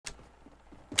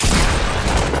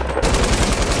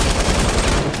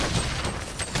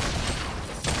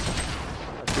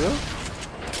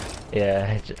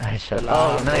Yeah, I shot.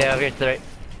 Oh, no, yeah, over here to the right.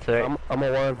 To the right. I'm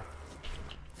a one.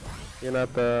 You're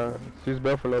not the. She's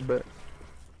built for a little bit.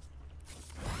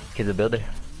 He's a builder.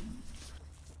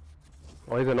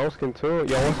 Oh, he's a no skin too.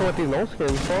 Yo, what's up with these no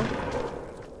skins, bro?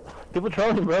 People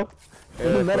trolling, bro. Yeah,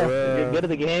 Doesn't matter. for If real. you're good at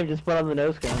the game, just put on the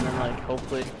nose skin and then, like,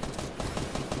 hopefully.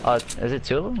 Is it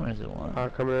two of them or is it one?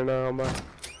 Coming in now, I'm back.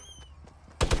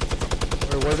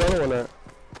 Where's the other one at?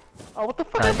 Oh, what the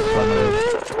fuck? I just wanted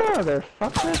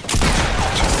Motherfucker.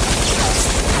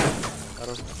 Got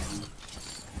him.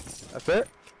 That's it?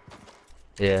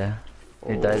 Yeah.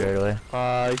 He died right away.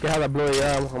 You can have that blue,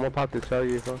 yeah. I'm gonna pop this shell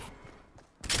you, bro.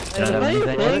 And the funny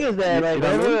thing is that, like,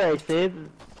 whenever I say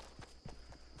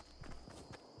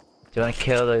Do you want to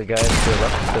kill the guys to the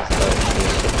left?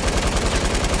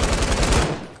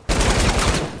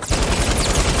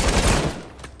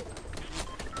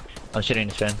 I'm shooting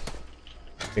his friend.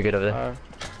 You're good over there.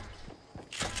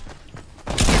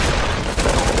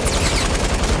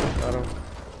 Got him.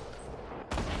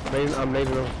 I'm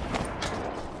nading him.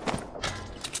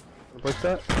 Push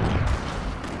that.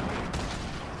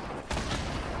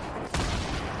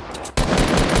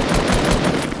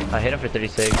 I hit him for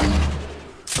 36.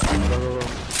 Go.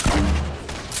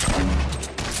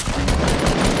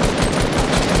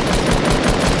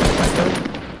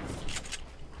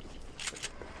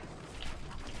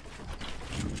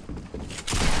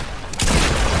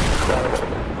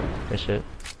 Good shit.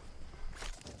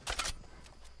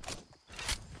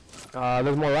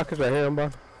 There's more rockets right here, bro.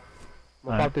 I'm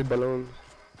gonna pop these balloons.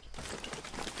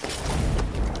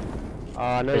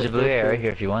 There's a blue air right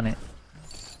here if you want it.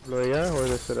 Blue, yeah? Where's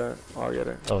this shit at? Oh, I'll get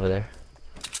it. Over there.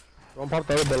 I'm gonna pop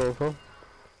the other balloon, bro.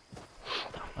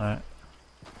 Alright.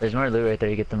 There's more loot right there,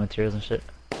 you get the materials and shit.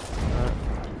 Alright.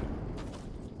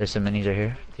 There's some minis right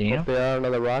here. Do you need them? Yeah,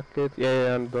 another rocket.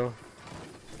 Yeah, and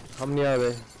how many are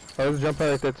they? Oh, let's jump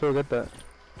out right there too, get that.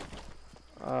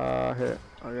 Here,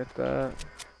 I'll get that.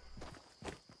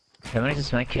 How many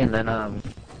just make it and then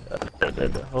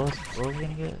what was we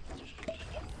gonna get?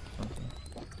 Something.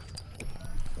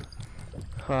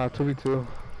 2v2.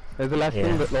 There's the last Yeah.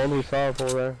 thing, the one we saw over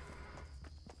there.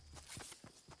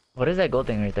 What is that gold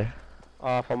thing right there?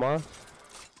 From us.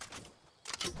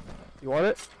 You want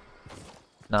it?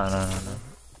 No.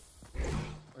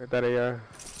 Get that AR.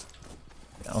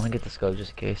 I only get the scope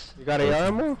just in case. You got AR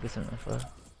ammo? Get some info.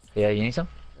 Yeah, you need some?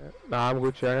 Nah, I'm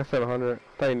Gucci. I got 700.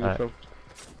 Thought you need Alright. some.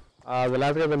 The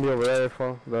last guy's gonna be over there,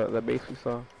 for the base we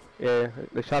saw. Yeah,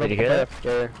 they shot Did up you hear that? left.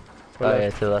 Yeah. Oh yeah,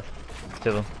 to the left. Two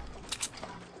of them.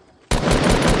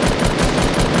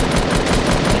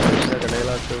 Yeah, grenade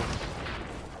launcher.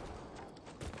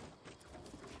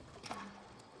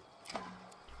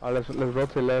 Let's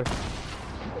rotate left.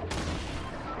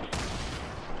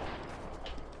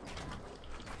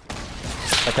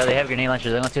 That's how they have grenade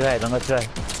launchers. Don't go too high. Don't go too high.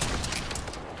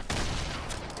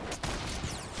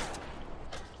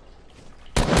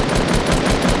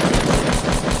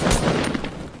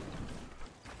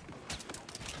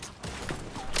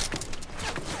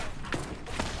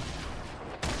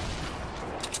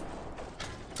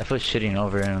 I feel shitting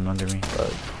over and under me.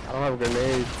 But I don't have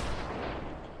grenades.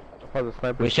 The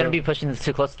sniper we shouldn't be pushing this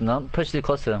too close to them. Push too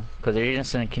close to them, because they're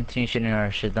just gonna continue shooting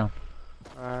our shit down.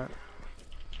 Alright.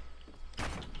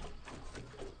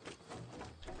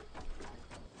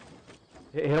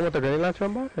 Hit him with the grenade launcher,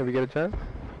 bro, if you get a chance.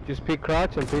 Just peek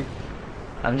crouch and peek.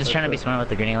 I'm just trying to be smart with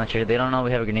the grenade launcher. They don't know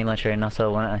we have a grenade launcher right now,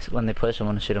 so when they push, I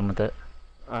want to shoot them with it.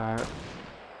 Alright.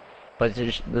 But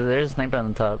there's a sniper on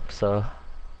the top, so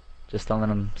just don't let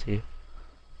them see you.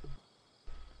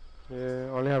 Yeah, I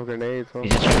only have grenades. So.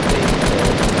 He's just trying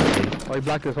to bait, Oh, he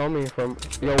blocked his homie from.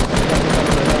 Yo. No,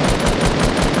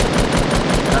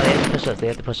 they have to push us. They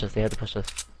have to push us. They have to push us.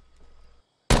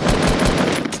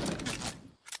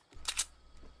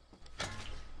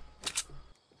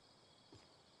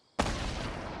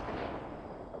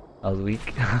 I was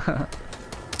weak.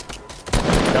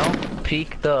 Don't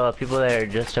peek the people that are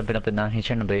just jumping up and down. He's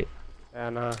trying to bait.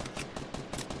 And I'm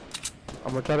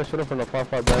gonna try to shoot him from the far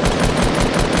back.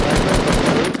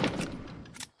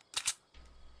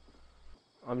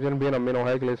 I'm gonna be in a middle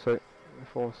high glitch so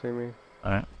if won't see me.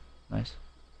 Alright, nice.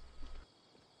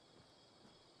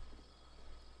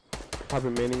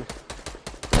 Popping minis.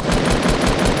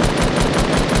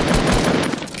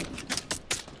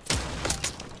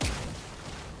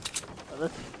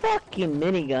 This fucking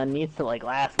minigun needs to, like,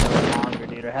 last a little longer,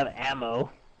 dude, or have ammo.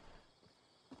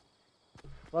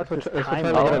 Fuck this time.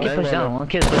 Oh, one kid pushed down. One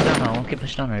kid pushed down now. One kid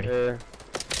pushed down already. Yeah.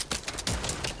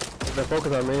 They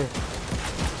focus on me.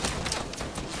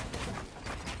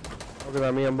 Focus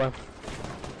on me, I'm back.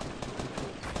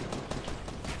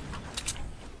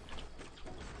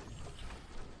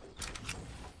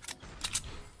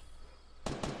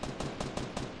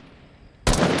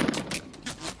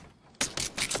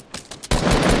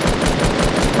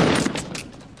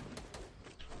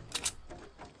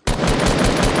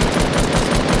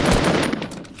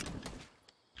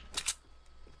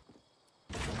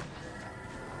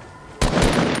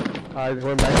 I just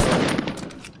went back to him.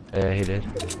 Yeah, he did.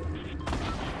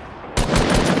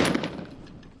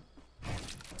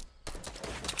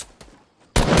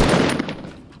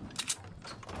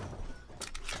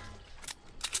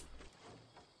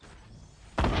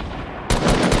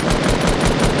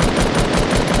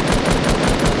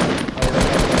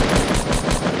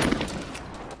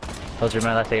 Those are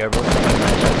my last AR bullets.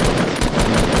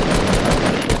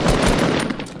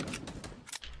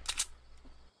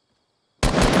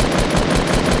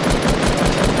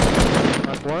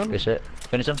 Knock one. Good shit.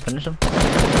 Finish him, finish him.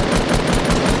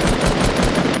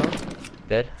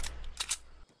 Dead.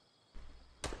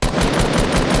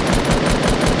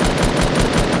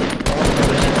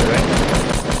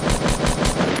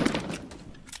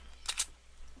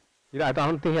 Yeah, I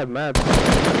don't think he has mad.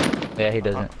 Yeah, he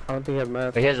doesn't. I don't think he has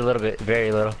mad. But he has a little bit,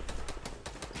 very little.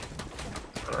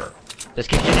 Just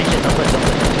keep shooting shit, don't push, keep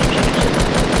shooting shit.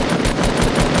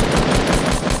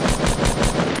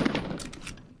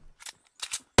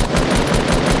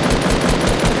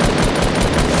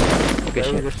 Good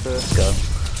shit. Let's go.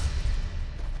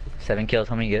 7 kills,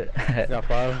 how many you get? Got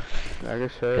 5. Yeah,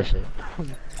 good shit. Good shit.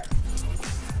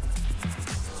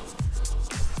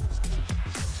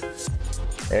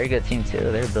 They're a good team too,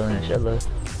 they're building a shitload.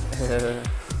 Yeah.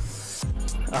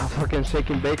 I'm fucking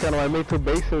shaking bacon. I made 2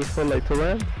 bases for like 2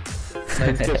 rounds.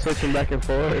 I just kept switching back and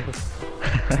forth.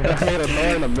 I made a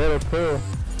door in the middle too.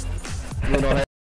 You know,